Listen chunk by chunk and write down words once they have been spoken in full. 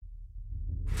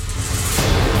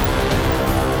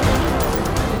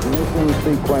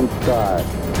sequence start.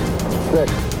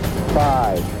 6,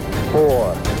 5,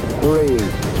 4, 3,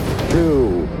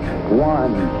 2,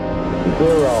 1,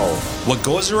 0. What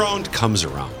goes around comes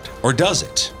around, or does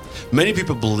it? Many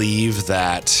people believe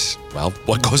that, well,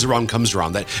 what goes around comes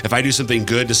around, that if I do something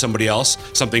good to somebody else,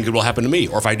 something good will happen to me.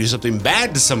 Or if I do something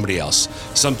bad to somebody else,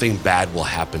 something bad will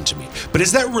happen to me. But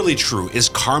is that really true? Is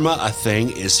karma a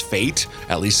thing? Is fate,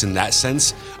 at least in that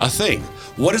sense, a thing?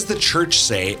 What does the church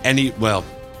say?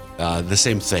 The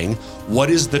same thing.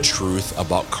 What is the truth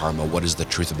about karma? What is the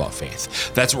truth about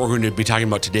faith? That's what we're going to be talking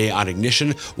about today on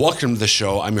Ignition. Welcome to the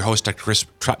show. I'm your host, Dr. Chris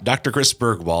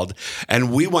Bergwald,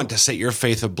 and we want to set your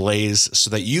faith ablaze so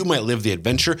that you might live the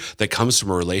adventure that comes from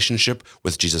a relationship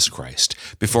with Jesus Christ.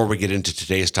 Before we get into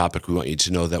today's topic, we want you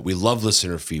to know that we love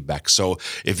listener feedback. So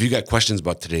if you got questions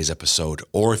about today's episode,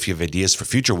 or if you have ideas for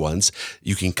future ones,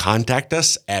 you can contact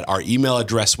us at our email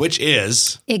address, which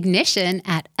is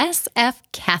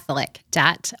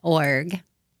ignition@sfcatholic.org.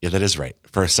 Yeah, that is right.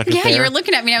 For a second Yeah, there, you were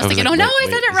looking at me. I was thinking, I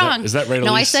said it wrong. Is that right, Elise?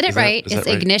 No, I said it right. Is It's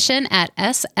that right?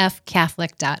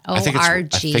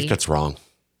 ignition@sfcatholic.org. I think that's wrong.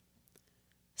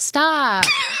 Stop.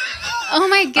 Oh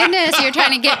my goodness, you're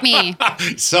trying to get me.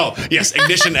 So, yes,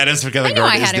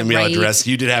 ignition@sfcatholic.org is the email address.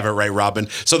 You did have it right, Robyn.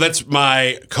 So that's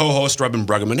my co-host, Robyn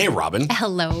Bruggeman. Hey, Robyn.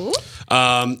 Hello.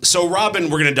 So, Robyn,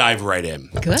 we're going to dive right in.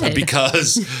 Good.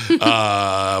 Because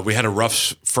we had a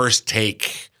rough first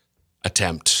take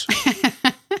attempt.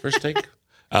 First take?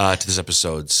 To this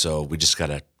episode. So we just got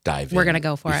to dive in. We're going to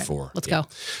go for it. Let's go.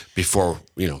 Before,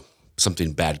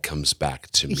 something bad comes back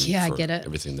to me. Yeah, for I get it.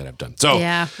 Everything that I've done. So,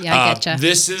 I get you.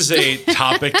 This is a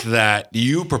topic that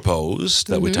you proposed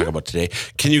that we talk about today.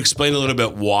 Can you explain a little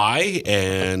bit why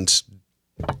and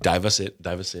dive us in?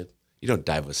 You don't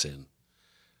dive us in.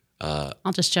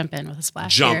 I'll just jump in with a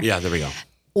splash. Jump. Here. Yeah, there we go.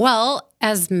 Well,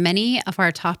 as many of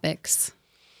our topics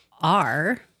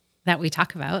are that we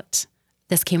talk about,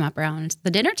 this came up around the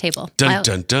dinner table. Dun,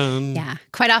 dun, dun. Yeah.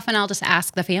 Quite often I'll just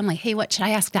ask the family, hey, what should I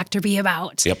ask Dr. B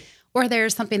about? Yep. Or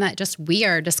there's something that just we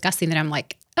are discussing that I'm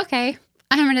like, okay,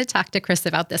 I'm going to talk to Chris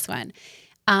about this one.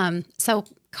 So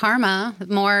karma,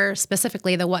 more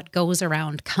specifically, the what goes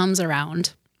around comes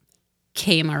around,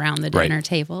 came around the dinner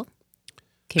table.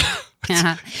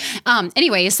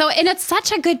 Anyway, and it's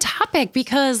such a good topic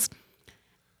because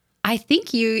I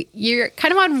think you're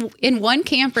kind of in one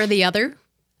camp or the other,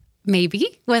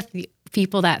 maybe, with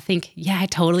people that think, yeah, I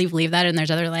totally believe that, and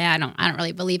there's other like, I don't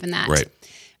really believe in that. Right.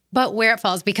 But where it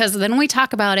falls, because then when we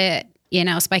talk about it,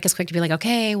 Spike is quick to be like,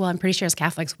 okay, well, I'm pretty sure as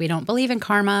Catholics we don't believe in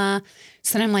karma.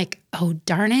 So then I'm like, oh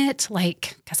darn it,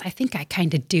 because I think I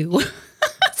kind of do. So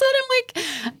then I'm like,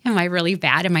 am I really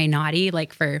bad? Am I naughty?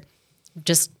 For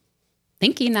just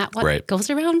thinking that what goes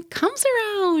around comes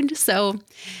around. So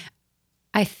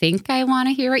I think I want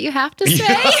to hear what you have to say.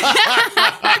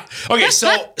 Okay, so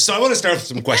I want to start with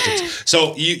some questions.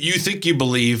 So you think you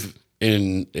believe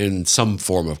in some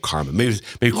form of karma, maybe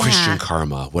Christian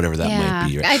karma, whatever that might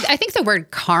be. I think the word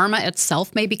karma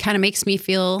itself maybe kind of makes me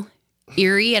feel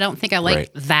eerie. I don't think I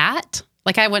like that.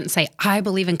 I wouldn't say I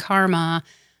believe in karma,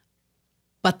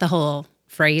 but the whole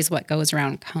phrase, what goes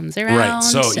around comes around. Right.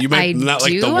 So you might not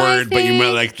like the word, but you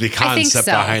might like the concept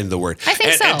behind the word. I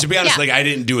think so. And to be honest, I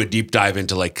didn't do a deep dive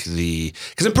into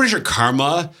because I'm pretty sure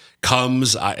karma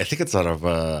comes, I think it's out of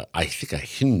a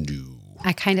Hindu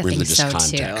I kind of religious think so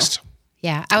context. Too.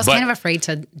 Yeah. I was kind of afraid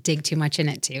to dig too much in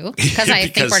it too, because I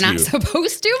think we're not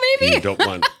supposed to, maybe. You don't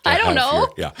want to I don't know.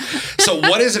 So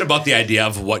what is it about the idea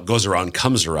of what goes around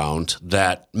comes around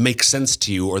that makes sense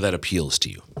to you or that appeals to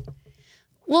you?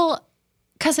 Well,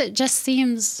 because it just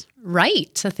seems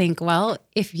right to think, well,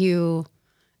 if you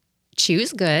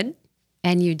choose good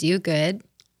and you do good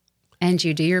and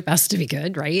you do your best to be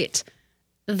good, right,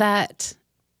 that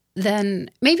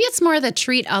then maybe it's more the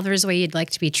treat others the way you'd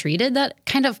like to be treated that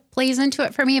kind of plays into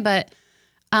it for me. But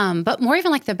more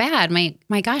even like the bad.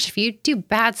 My gosh, if you do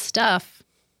bad stuff,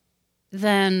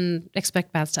 then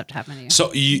expect bad stuff to happen to you.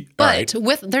 So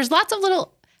there's lots of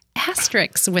little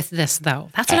asterisks with this,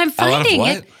 though. That's what I'm finding. A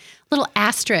lot of what? Little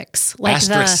asterisks, like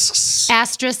asterisks. The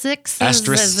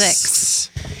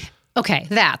asterisks. Okay,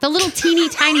 the little teeny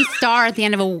tiny star at the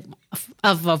end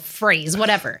of a phrase,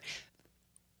 whatever.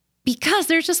 Because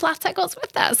there's just lots that goes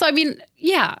with that. So I mean,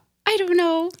 yeah, I don't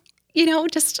know,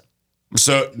 just.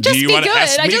 So do you want to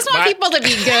ask me? I just want people to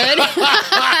be good. but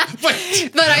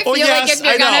I feel like if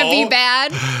you're gonna be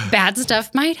bad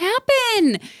stuff might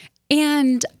happen,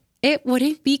 and it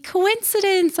wouldn't be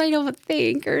coincidence, I don't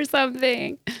think, or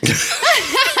something.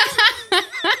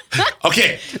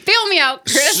 Okay. Feel me out,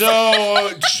 Chris. So,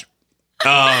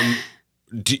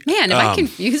 man, have I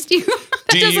confused you?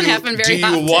 That doesn't happen very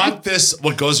often. Do you want this,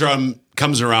 what goes around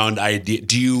comes around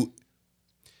idea.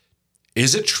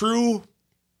 Is it true?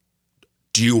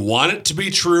 Do you want it to be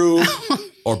true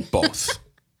or both?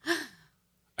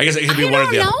 I guess it could be one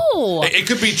or the other. It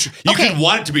could be true. You could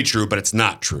want it to be true, but it's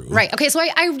not true. Right. Okay. So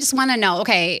I just want to know,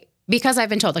 okay, because I've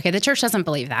been told, okay, the church doesn't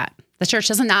believe that. The church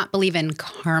does not believe in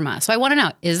karma. So I want to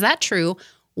know, is that true?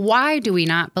 Why do we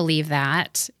not believe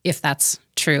that? If that's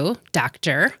true,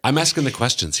 doctor. I'm asking the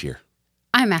questions here.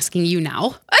 I'm asking you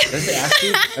now. Did I ask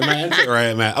you? Am I answering? Or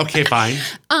am I? Okay, fine.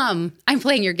 I'm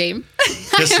playing your game.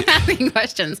 I'm asking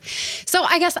questions. So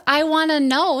I guess I want to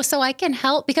know so I can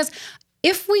help, because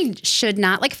if we should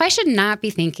not, like if I should not be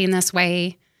thinking this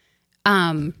way,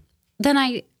 then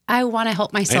I want to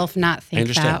help myself not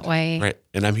think that way. Right.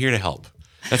 And I'm here to help.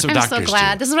 That's what I'm doctors do. so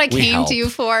glad. This is what I came to you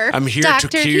for. I'm here Doctor,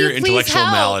 to cure intellectual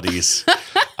maladies. But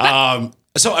I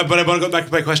want to go back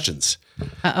to my questions.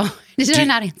 Uh-oh. Did I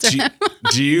not answer them?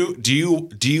 Do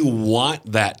you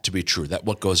want that to be true? That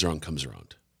what goes around comes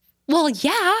around? Well,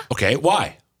 yeah. Okay.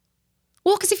 Why?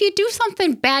 Well, because if you do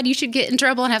something bad, you should get in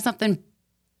trouble and have something.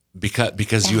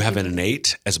 Because you have an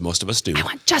innate, as most of us do. I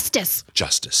want justice.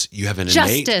 Justice. You have an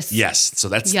innate. Justice. Yes. So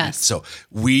that's yes. So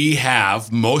we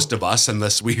have, most of us,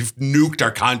 unless we've nuked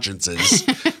our consciences,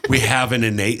 we have an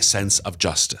innate sense of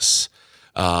justice.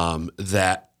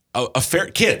 That a fair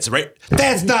kids, right?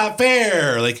 That's not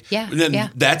fair. Like,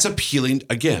 that's appealing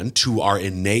again to our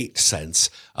innate sense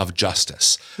of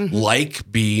justice,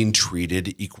 like being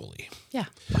treated equally. Yeah.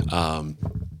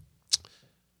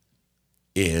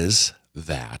 Is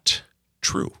that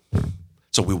true?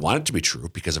 So we want it to be true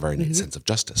because of our innate sense of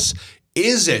justice.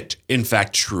 Is it, in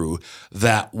fact, true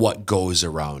that what goes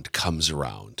around comes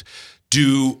around?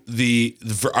 Are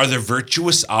the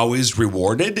virtuous always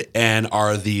rewarded, and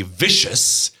are the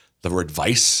vicious, the word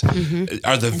vice,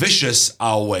 are the vicious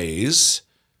always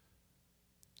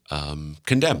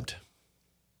condemned?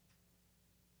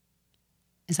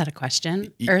 Is that a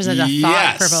question, or is it a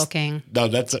thought-provoking? No,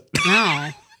 that's it.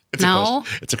 No.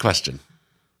 It's a question.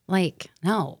 Like,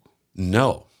 no.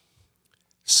 No.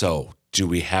 So, do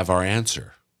we have our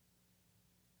answer?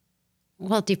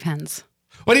 Well, it depends.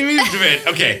 What do you mean?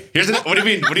 Okay, what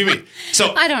do you mean?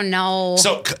 So I don't know.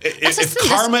 So if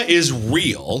karma is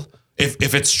real,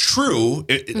 if it's true,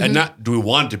 and not do we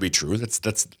want it to be true?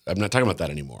 That's I'm not talking about that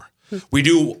anymore. We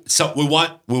do. So we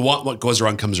want what goes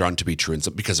around comes around to be true, and so,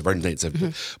 because of our innate.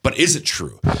 But is it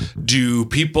true? Do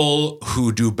people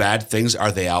who do bad things,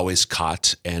 are they always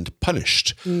caught and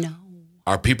punished? No.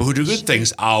 Are people who do good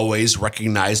things always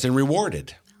recognized and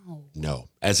rewarded? No.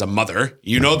 As a mother,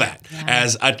 you know that. Yeah.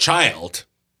 As a child,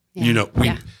 you know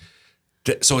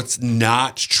so it's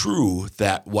not true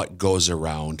that what goes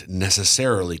around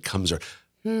necessarily comes around.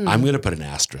 I'm going to put an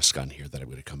asterisk on here that I'm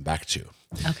going to come back to.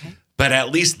 Okay. But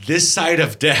at least this side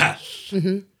of death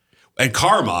and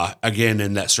karma, again,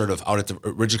 in that sort of out at the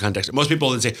original context, most people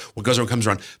would say what goes around comes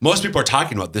around. Most people are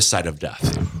talking about this side of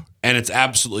death. And it's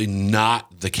absolutely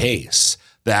not the case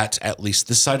that at least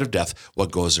this side of death,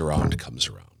 what goes around comes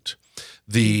around.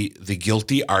 The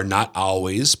guilty are not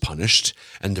always punished,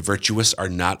 and the virtuous are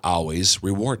not always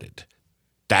rewarded.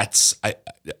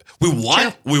 We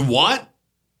want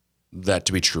that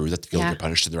to be true, that the guilty are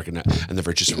punished and the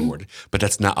virtuous are rewarded, but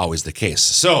that's not always the case.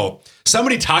 So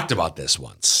somebody talked about this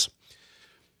once.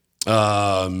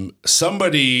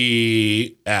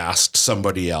 Somebody asked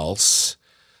somebody else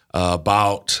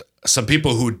about some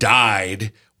people who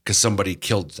died because somebody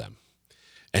killed them.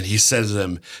 And he said to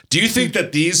them, do you think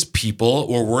that these people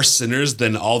were worse sinners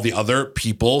than all the other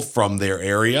people from their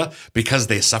area because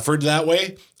they suffered that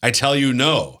way? I tell you,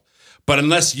 no. But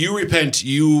unless you repent,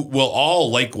 you will all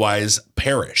likewise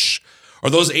perish. Or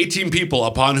those 18 people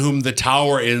upon whom the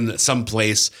tower in some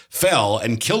place fell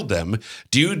and killed them,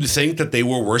 do you think that they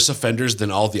were worse offenders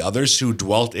than all the others who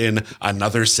dwelt in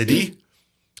another city?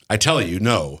 I tell you,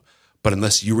 no. But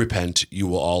unless you repent, you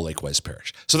will all likewise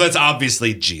perish. So that's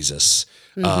obviously Jesus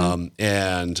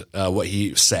and what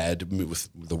he said with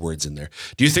the words in there.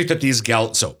 Do you think that these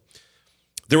So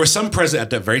there were some present at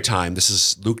that very time. This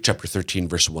is Luke chapter 13,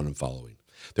 verse 1 and following.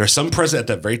 There are some present at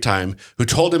that very time who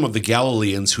told him of the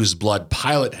Galileans whose blood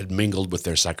Pilate had mingled with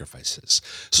their sacrifices.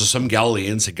 So some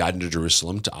Galileans had gotten to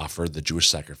Jerusalem to offer the Jewish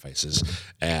sacrifices,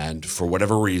 and for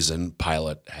whatever reason,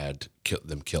 Pilate had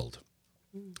them killed.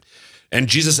 And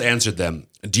Jesus answered them,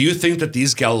 do you think that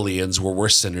these Galileans were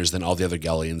worse sinners than all the other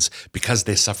Galileans because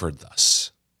they suffered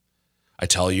thus? I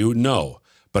tell you, no.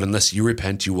 But unless you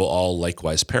repent, you will all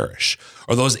likewise perish.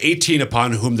 Or those 18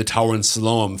 upon whom the tower in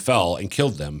Siloam fell and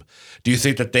killed them, do you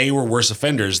think that they were worse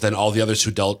offenders than all the others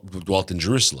who dwelt in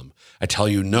Jerusalem? I tell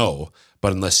you, no.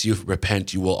 but unless you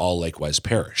repent, you will all likewise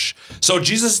perish. So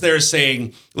Jesus there is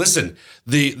saying, listen,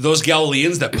 those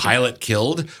Galileans that Pilate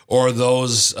killed, or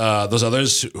those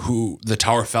others who the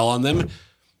tower fell on them,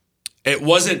 it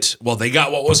wasn't, well, they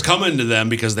got what was coming to them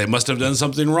because they must have done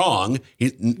something wrong.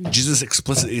 Jesus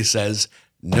explicitly says,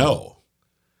 no,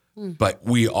 but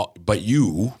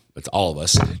it's all of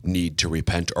us, need to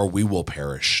repent or we will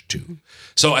perish too.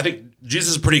 So I think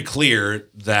Jesus is pretty clear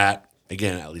that,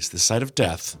 again, at least this side of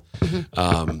death,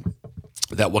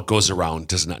 that what goes around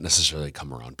does not necessarily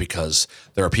come around, because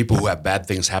there are people who have bad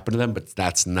things happen to them, but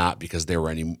that's not because they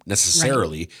were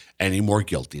necessarily any more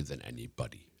guilty than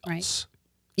anybody else. Right.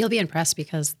 You'll be impressed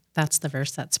because that's the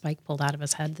verse that Spike pulled out of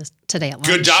his head today at lunch.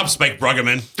 Good job, Spike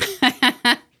Bruggeman.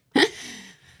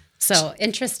 So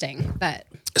interesting.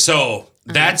 So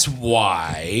that's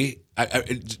why,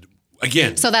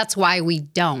 again. So that's why we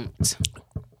don't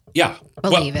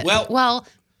believe it. Well,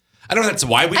 I don't know if that's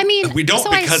why we don't,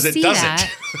 so because it doesn't.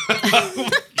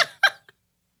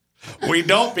 We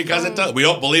don't because it does. We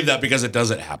don't believe that because it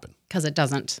doesn't happen. Because it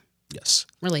doesn't. Yes.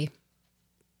 Really.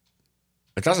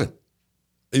 It doesn't.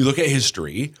 You look at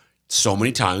history, so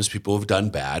many times people who've done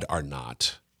bad are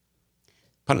not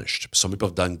punished. Some people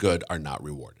have done good are not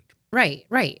rewarded. Right.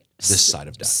 This side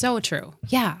of death. So true.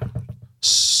 Yeah.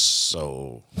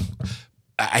 So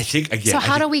I think, again. So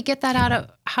how do we get that out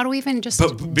of, how do we even just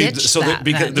ditch that?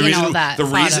 The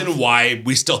reason why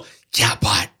we still,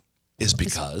 is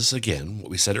because, again, what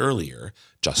we said earlier,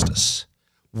 justice.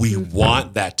 We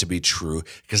want that to be true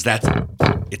because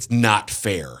it's not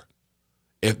fair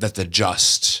that the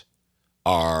just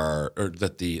are, or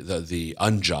that the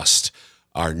unjust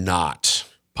are not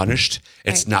punished.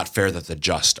 It's not fair that the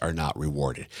just are not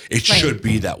rewarded. It should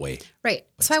be that way. Right.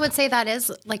 So I would say that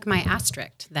is like my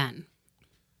asterisk then.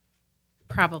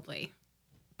 Probably.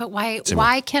 But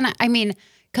why can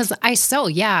because I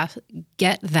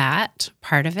get that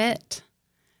part of it,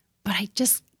 but I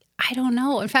don't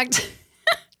know. In fact,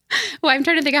 well, I'm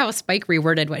trying to think how Spike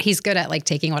reworded what he's good at, like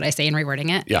taking what I say and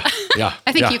rewording it. Yeah.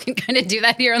 I think you can kind of do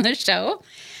that here on the show.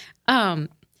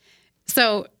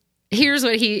 So here's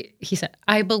what he said.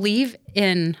 I believe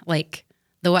in like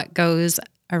the what goes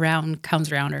around comes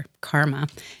around, or karma,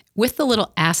 with the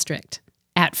little asterisk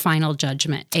at final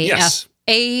judgment.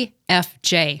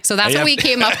 AFJ. So that's what we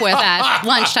came up with at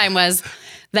lunchtime, was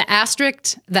the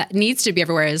asterisk that needs to be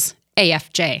everywhere is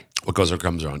AFJ. What goes or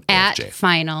comes around at AFJ.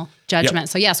 final judgment. Yep.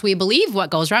 So yes, we believe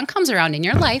what goes around comes around in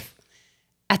your life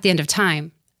at the end of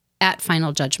time, at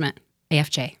final judgment,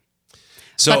 AFJ.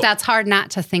 So, but that's hard not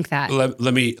to think that.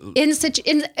 Let me. It's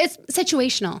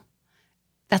situational.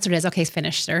 That's what it is. Okay,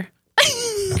 finish, sir.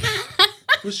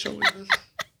 Who's showing this?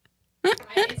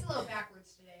 It's a little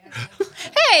backwards today.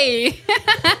 Hey.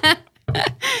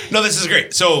 No, this is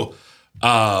great. So,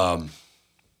 Robyn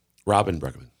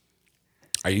Bruggeman,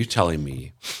 are you telling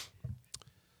me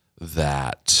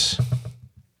that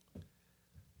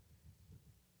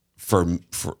for me,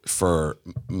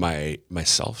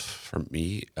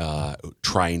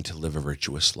 trying to live a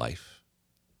virtuous life,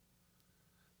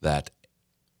 that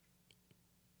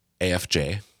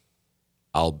AFJ,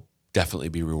 I'll definitely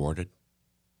be rewarded?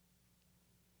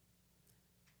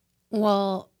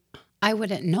 Well, I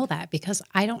wouldn't know that because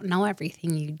I don't know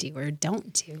everything you do or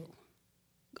don't do.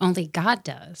 Only God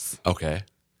does. Okay.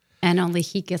 And only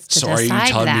He gets to decide that. So are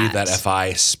you telling me that if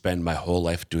I spend my whole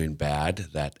life doing bad,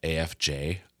 that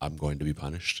AFJ, I'm going to be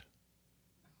punished?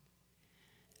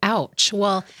 Ouch.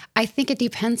 Well, I think it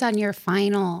depends on your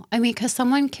final. Because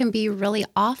someone can be really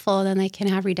awful, and then they can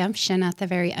have redemption at the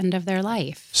very end of their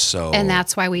life. And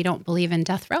that's why we don't believe in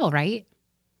death row, right?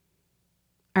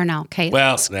 Or no? Okay.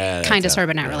 Well, kind of, sort of,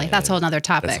 but not really. That's a whole nother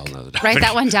topic. Write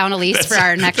that one down, Elise, for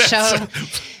our next show.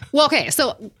 Well, okay.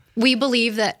 So we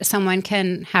believe that someone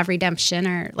can have redemption,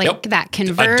 or that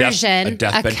conversion, a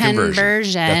deathbed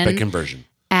conversion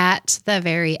at the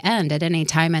very end, at any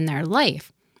time in their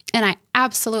life. And I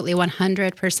absolutely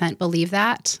 100% believe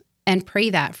that and pray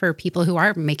that for people who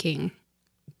are making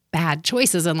bad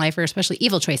choices in life, or especially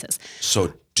evil choices.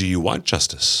 So do you want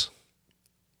justice?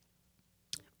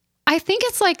 I think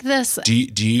it's like this. Do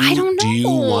you, I don't know. Do you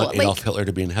want Adolf Hitler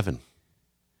to be in heaven?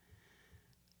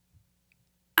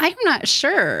 I'm not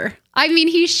sure.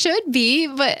 He should be,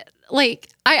 but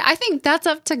I think that's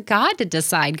up to God to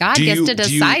decide. God gets to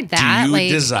decide that. Do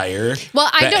you desire? Well,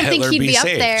 I don't think Hitler he'd be up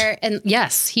saved? there. And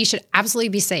yes, he should absolutely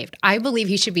be saved. I believe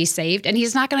he should be saved, and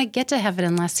he's not going to get to heaven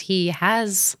unless he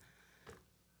has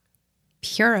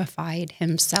purified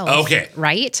himself. Okay.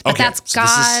 Right? But that's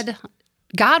God.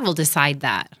 God will decide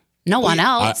that. No one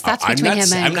else. That's between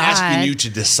him and God. I'm asking you to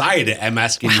decide it. I'm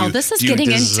asking you, this is do you getting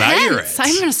desire intense. it?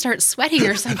 I'm going to start sweating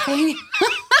or something.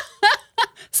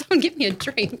 Someone give me a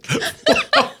drink.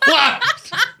 What?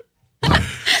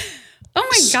 Oh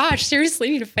my gosh, seriously,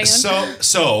 need a fan.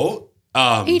 So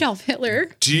Adolf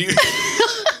Hitler. do you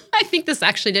I think this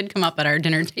actually did come up at our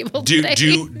dinner table do today.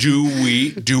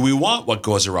 do we want what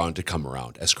goes around to come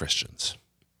around as Christians?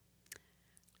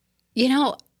 You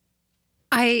know,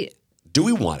 Do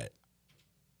we want it?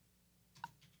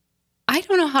 I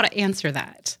don't know how to answer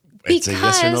that. It's a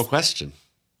yes or no question.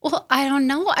 Well, I don't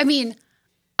know. I mean,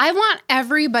 I want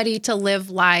everybody to live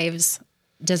lives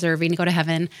deserving to go to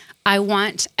heaven. I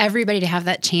want everybody to have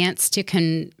that chance to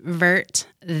convert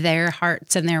their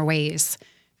hearts and their ways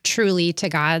truly to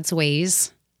God's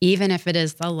ways, even if it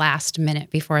is the last minute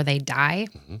before they die.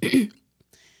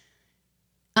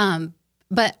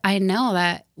 But I know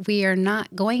that we are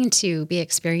not going to be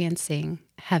experiencing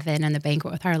heaven and the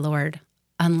banquet with our Lord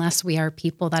unless we are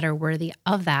people that are worthy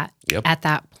of that at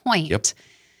that point. Yep.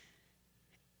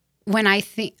 When I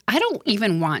think, I don't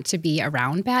even want to be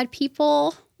around bad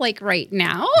people like right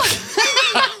now.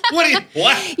 What? You know what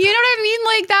I mean?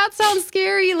 Like, that sounds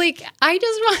scary. Like, I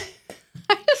just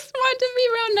want to be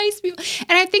around nice people.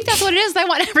 And I think that's what it is. I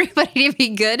want everybody to be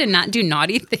good and not do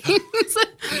naughty things.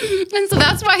 And so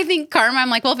that's why I think karma, I'm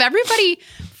like, well, if everybody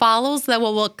follows that,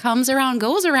 well, what comes around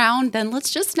goes around, then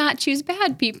let's just not choose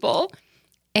bad people.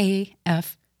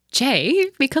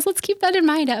 AFJ, because let's keep that in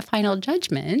mind at final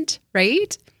judgment,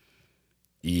 right?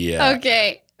 Yeah.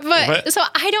 Okay. But so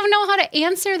I don't know how to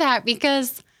answer that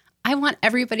because I want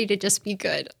everybody to just be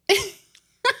good. I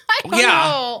don't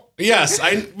know.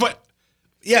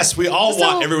 Yes, we all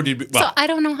want everybody to be well. So I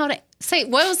don't know how to say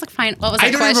what was the question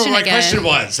I don't remember what my question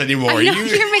was anymore. I know,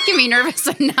 you're making me nervous,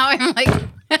 and now I'm like,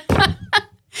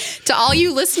 to all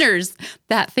you listeners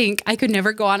that think I could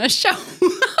never go on a show.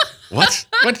 What?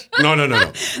 No.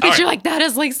 That you're like, that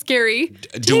is like scary.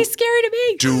 Today's scary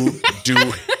to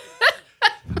me.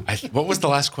 What was the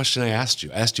last question I asked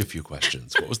you? I asked you a few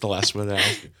questions. What was the last one I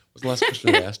asked you? What was the last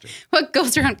question I asked you? What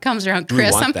goes around comes around, Do we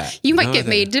Chris. want that? You might No, get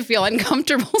made to feel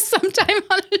uncomfortable sometime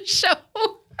on a show.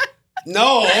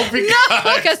 No,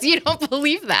 because you don't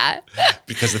believe that.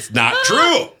 Because it's not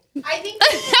true. I think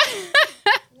that's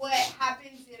what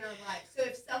happens in our lives. So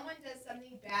if someone does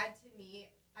something bad to me,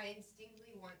 I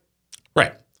instinctively want.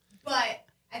 Right. But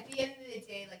at the end of the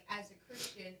day, like as a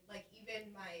Christian, like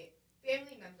even my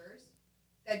family members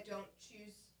that don't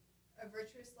choose a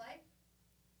virtuous life,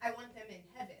 I want them in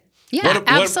heaven. Yeah,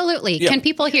 absolutely. Yeah. Can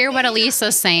people hear what Elise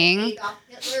is saying? Adolf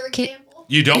Hitler example.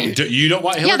 You don't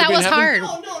want Hitler that to be was in heaven?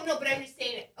 hard. No, but I'm just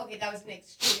saying it. Okay, that was an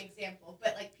extreme example.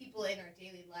 But like people in our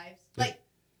daily lives, like,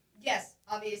 yes,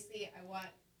 obviously I want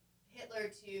Hitler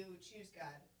to choose God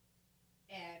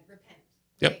and repent.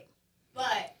 Yep. Right?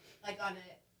 But like on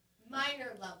a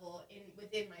minor level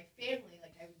within my family,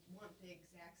 like I want the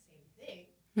exact same thing.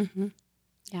 Mm-hmm.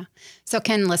 Yeah. So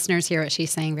can listeners hear what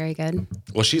she's saying? Very good.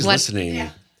 Well, she's listening.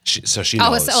 Yeah. So she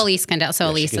knows. Oh, Elise can do. So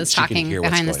Yeah, Elise is she can talking hear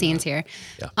what's behind the going scenes on. here.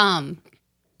 Yeah.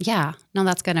 Yeah. No,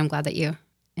 that's good. I'm glad that you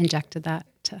injected that.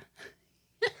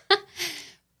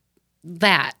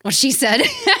 What she said.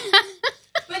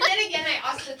 But then again, I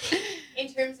also think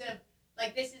in terms of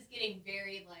like this is getting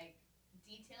very like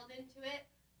detailed into it,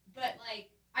 but like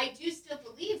I do still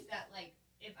believe that like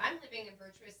if I'm living a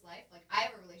virtuous life, like I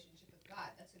have a relationship with God.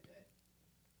 That's a good.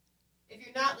 If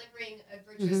you're not living a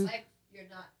virtuous life, you're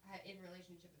not in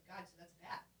relationship with God, so that's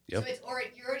bad. Yep. So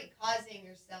you're already causing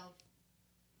yourself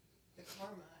the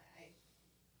karma.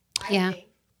 I think.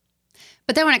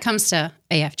 But then when it comes to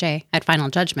AFJ at final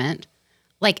judgment,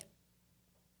 like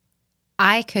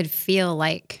I could feel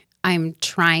like I'm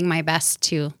trying my best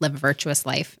to live a virtuous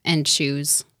life and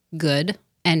choose good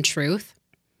and truth,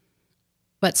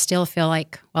 but still feel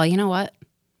like, well, you know what?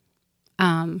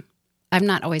 I've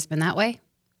not always been that way.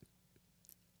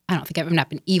 I don't think I've not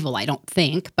been evil, I don't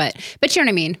think, but you know what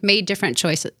I mean? Made different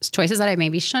choices that I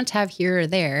maybe shouldn't have here or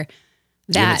there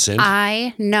that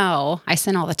I know I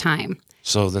sin all the time.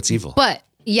 So that's evil. But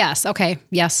yes. Okay.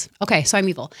 Yes. Okay. So I'm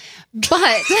evil,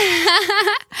 but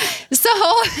so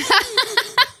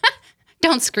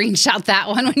don't screenshot that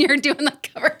one when you're doing the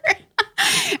cover.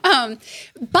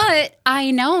 But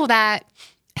I know that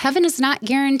heaven is not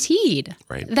guaranteed.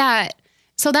 Right.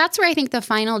 So that's where I think the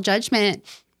final judgment,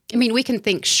 I mean, we can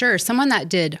think, sure, someone that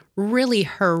did really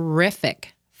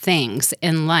horrific things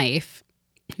in life.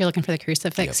 You're looking for the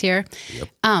crucifix here.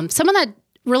 Yep. Someone that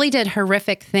really did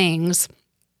horrific things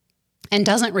and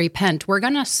doesn't repent, we're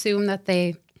going to assume that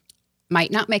they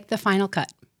might not make the final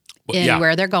cut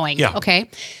where they're going. Yeah. Okay.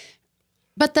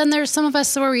 But then there's some of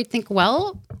us where we think,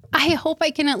 well, I hope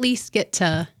I can at least get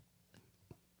to,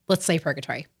 let's say,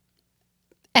 purgatory.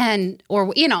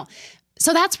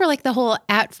 So that's where like the whole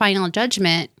at final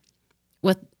judgment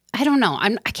with I don't know.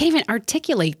 I can't even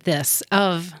articulate this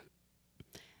of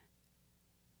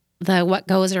the what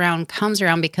goes around comes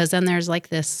around, because then there's like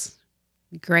this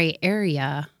gray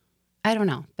area. I don't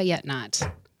know, but yet not.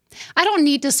 I don't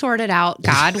need to sort it out.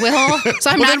 God will. So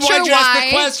I'm not sure why'd you ask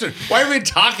the question? Why are we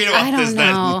talking about I this don't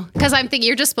know. Because I'm thinking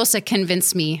you're just supposed to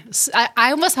convince me.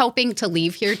 I was hoping to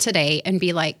leave here today and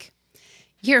be like,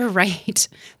 you're right.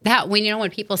 That when, you know,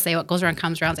 when people say what goes around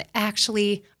comes around,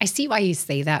 actually, I see why you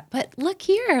say that. But look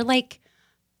here, like,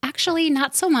 actually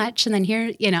not so much. And then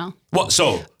here, you know. Well,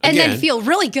 so again, and then feel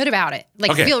really good about it.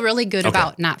 Like feel really good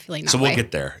about not feeling that way. So we'll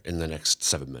get there in the next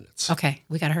 7 minutes. Okay.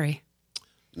 We got to hurry.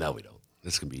 No, we don't.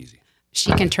 This can be easy.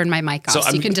 She can turn my mic off.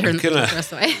 So you can turn the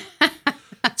rest away.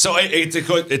 So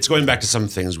it's going back to some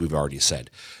things we've already said.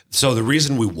 So the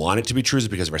reason we want it to be true is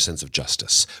because of our sense of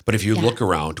justice. But if you look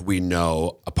around, we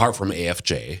know, apart from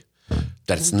AFJ,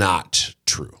 that it's not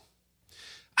true.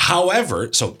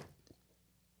 However, so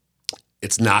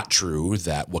it's not true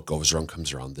that what goes around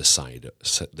comes around this side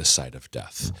of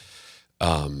death.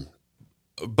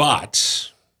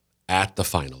 But at the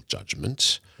final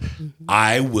judgment,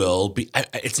 I will be.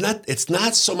 It's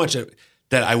not so much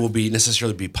that I will be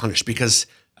necessarily be punished, because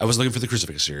I was looking for the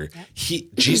crucifix here.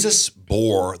 Jesus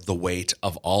bore the weight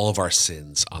of all of our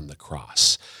sins on the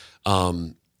cross.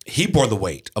 He bore the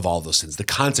weight of all those sins, the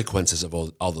consequences of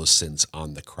all those sins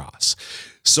on the cross.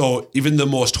 So even the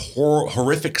most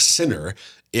horrific sinner,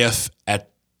 if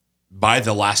by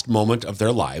the last moment of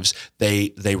their lives,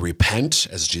 they repent,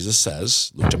 as Jesus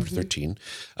says, Luke chapter 13,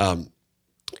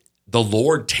 the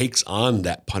Lord takes on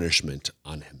that punishment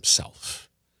on himself.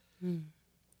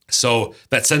 So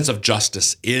that sense of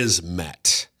justice is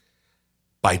met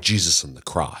by Jesus on the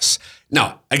cross.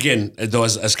 Now, again, though,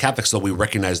 as Catholics, though, we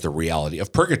recognize the reality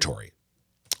of purgatory,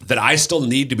 that I still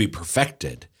need to be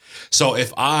perfected. So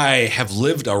if I have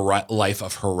lived a life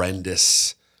of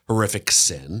horrific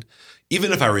sin,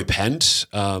 even if I repent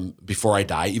before I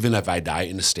die, even if I die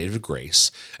in a state of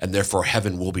grace, and therefore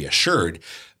heaven will be assured,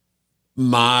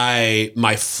 the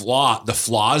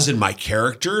flaws in my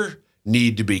character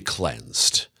need to be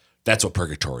cleansed. That's what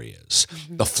purgatory is.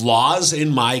 Mm-hmm. The flaws in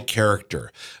my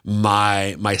character,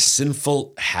 my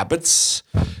sinful habits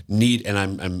need,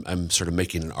 and I'm sort of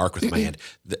making an arc with my hand.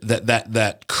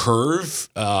 That curve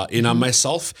in on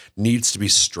myself needs to be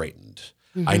straightened.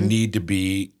 Mm-hmm. I need to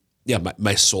be,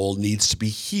 my soul needs to be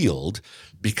healed,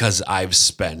 because I've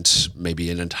spent maybe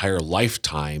an entire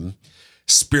lifetime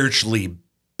spiritually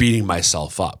beating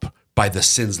myself up by the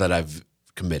sins that I've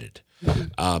committed.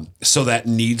 So that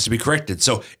needs to be corrected.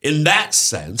 So in that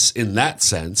sense,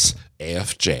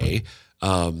 AFJ,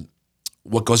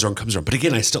 what goes around comes around. But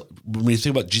again, when you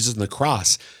think about Jesus on the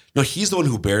cross, he's the one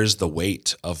who bears the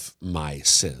weight of my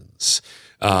sins.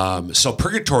 So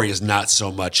purgatory is not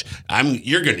so much,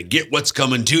 you're going to get what's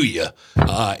coming to you.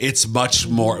 It's much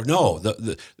more,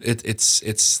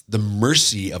 it's the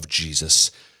mercy of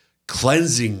Jesus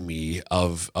cleansing me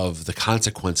of the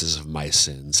consequences of my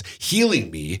sins,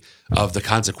 healing me of the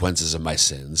consequences of my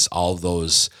sins, all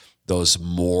those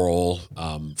moral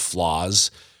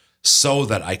flaws, so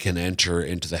that I can enter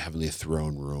into the heavenly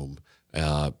throne room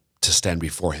to stand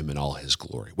before him in all his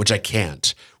glory, which I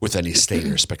can't with any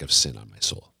stain or speck of sin on my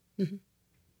soul. Mm-hmm.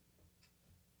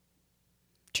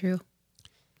 True.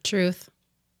 Truth.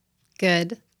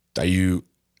 Good.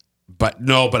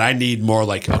 But I need more,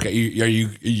 like, okay, are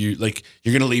you like,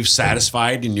 you're going to leave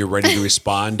satisfied and you're ready to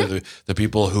respond to the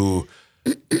people who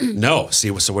no.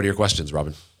 So what are your questions,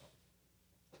 Robyn?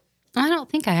 I don't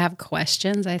think I have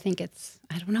questions. I think I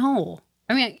don't know.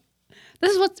 I mean,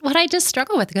 this is what I just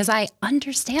struggle with, because I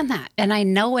understand that. And I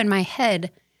know in my head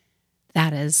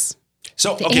that is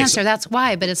the answer. That's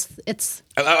why. But it's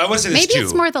I want to say this maybe too.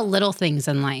 It's more the little things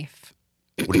in life.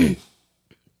 What do you mean?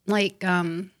 Like,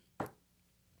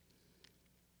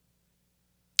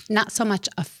 not so much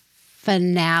a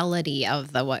finality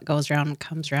of the what goes around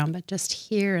comes around, but just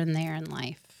here and there in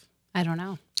life. I don't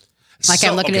know. Like,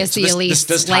 I'm looking to see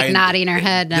Elise nodding her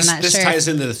head. I'm not sure. This ties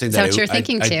into the thing what you're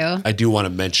thinking too. I do want to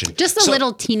mention. Just the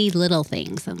little teeny little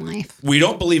things in life. We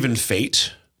don't believe in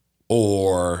fate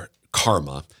or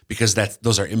karma, because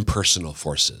those are impersonal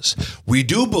forces. We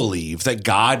do believe that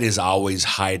God is always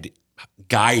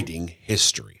guiding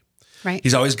history. Right.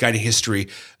 He's always guiding history.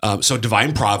 So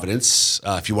divine providence,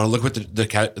 if you want to look what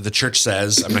the church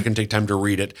says, I'm not going to take time to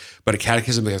read it, but a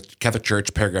Catechism of the Catholic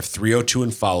Church, paragraph 302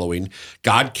 and following,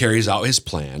 God carries out his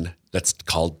plan. That's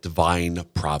called divine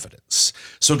providence.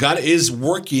 So God is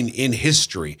working in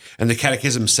history. And the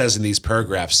Catechism says in these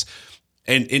paragraphs,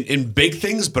 and in big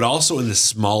things, but also in the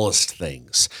smallest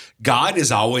things, God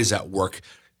is always at work,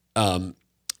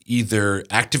 either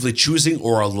actively choosing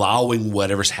or allowing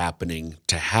whatever's happening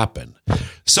to happen.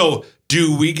 So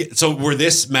were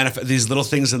these little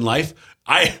things in life?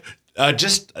 I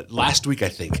just last week, I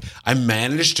think I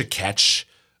managed to catch,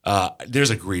 there's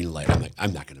a green light. I'm like,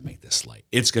 I'm not going to make this light.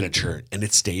 It's going to turn, and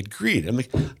it stayed green. I'm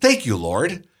like, thank you,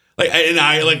 Lord.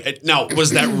 Now,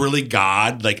 was that really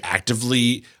God,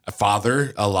 actively a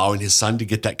father allowing his son to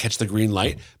catch the green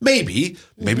light? Maybe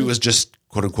it was just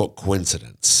quote unquote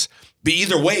coincidence. But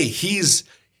either way, he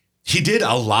did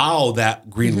allow that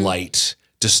green light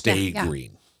to stay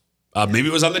green. Maybe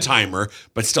it was on the timer,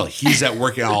 but still, he's at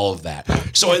work in all of that.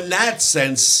 So in that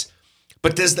sense,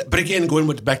 but again, going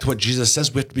back to what Jesus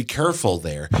says, we have to be careful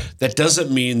there. That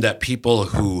doesn't mean that people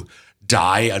who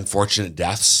die unfortunate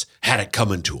deaths had it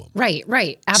coming to them. Right.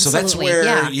 Absolutely. So that's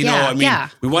where,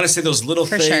 we want to say those little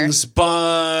things,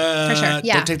 but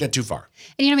don't take that too far.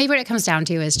 And maybe what it comes down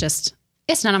to is just,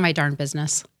 it's none of my darn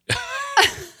business.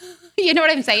 You know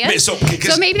what I'm saying? So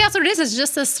maybe that's what it is. It's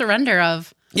just this surrender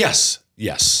of. Yes.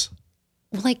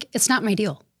 It's not my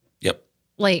deal. Yep.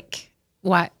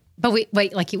 What? But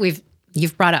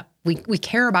you've brought up, we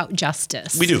care about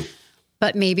justice. We do.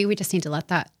 But maybe we just need to let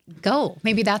that go.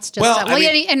 Maybe that's just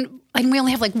and we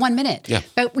only have 1 minute. Yeah.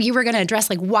 But you were going to address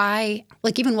why,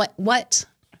 even what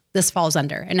this falls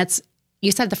under. And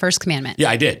you said the first commandment.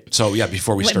 Yeah, I did. So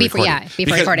before we start recording.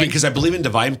 Before recording. Because I believe in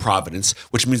divine providence,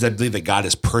 which means I believe that God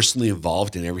is personally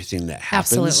involved in everything that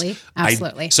happens.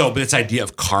 Absolutely. But this idea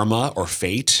of karma or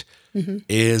fate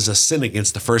is a sin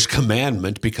against the first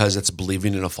commandment because it's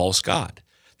believing in a false God.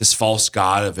 This false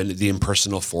God of the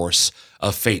impersonal force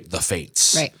of fate, the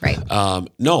fates. Right.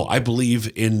 No, I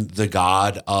believe in the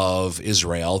God of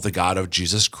Israel, the God of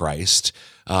Jesus Christ,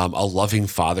 a loving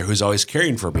Father who's always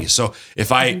caring for me. So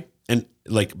if I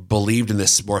believed in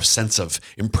this more sense of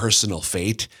impersonal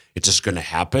fate, it's just going to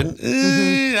happen.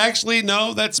 Actually,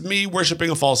 no, that's me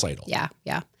worshiping a false idol.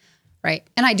 Yeah. Right.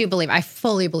 And I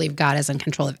fully believe God is in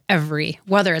control of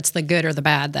whether it's the good or the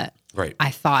bad that I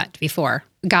thought before.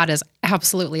 God is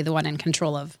absolutely the one in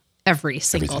control of every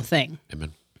single thing.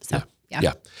 Amen. So,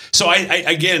 yeah. So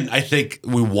I think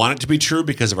we want it to be true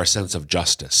because of our sense of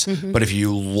justice. But if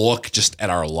you look just at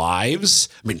our lives,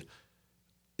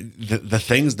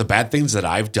 the bad things that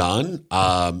I've done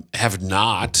have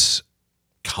not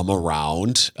come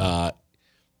around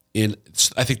in,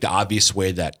 I think, the obvious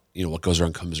way that, what goes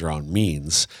around comes around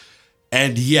means.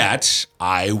 And yet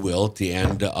I will, at the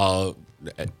end of,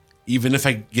 even if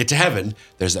I get to heaven,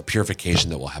 there's that purification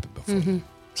that will happen before.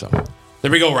 So there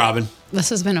we go, Robyn. This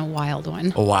has been a wild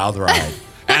one. A wild ride.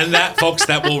 And that, folks,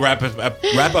 that will wrap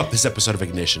up this episode of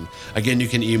Ignition. Again, you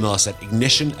can email us at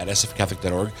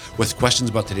ignition@sfcatholic.org with questions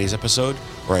about today's episode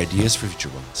or ideas for future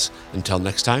ones. Until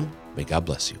next time, may God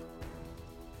bless you.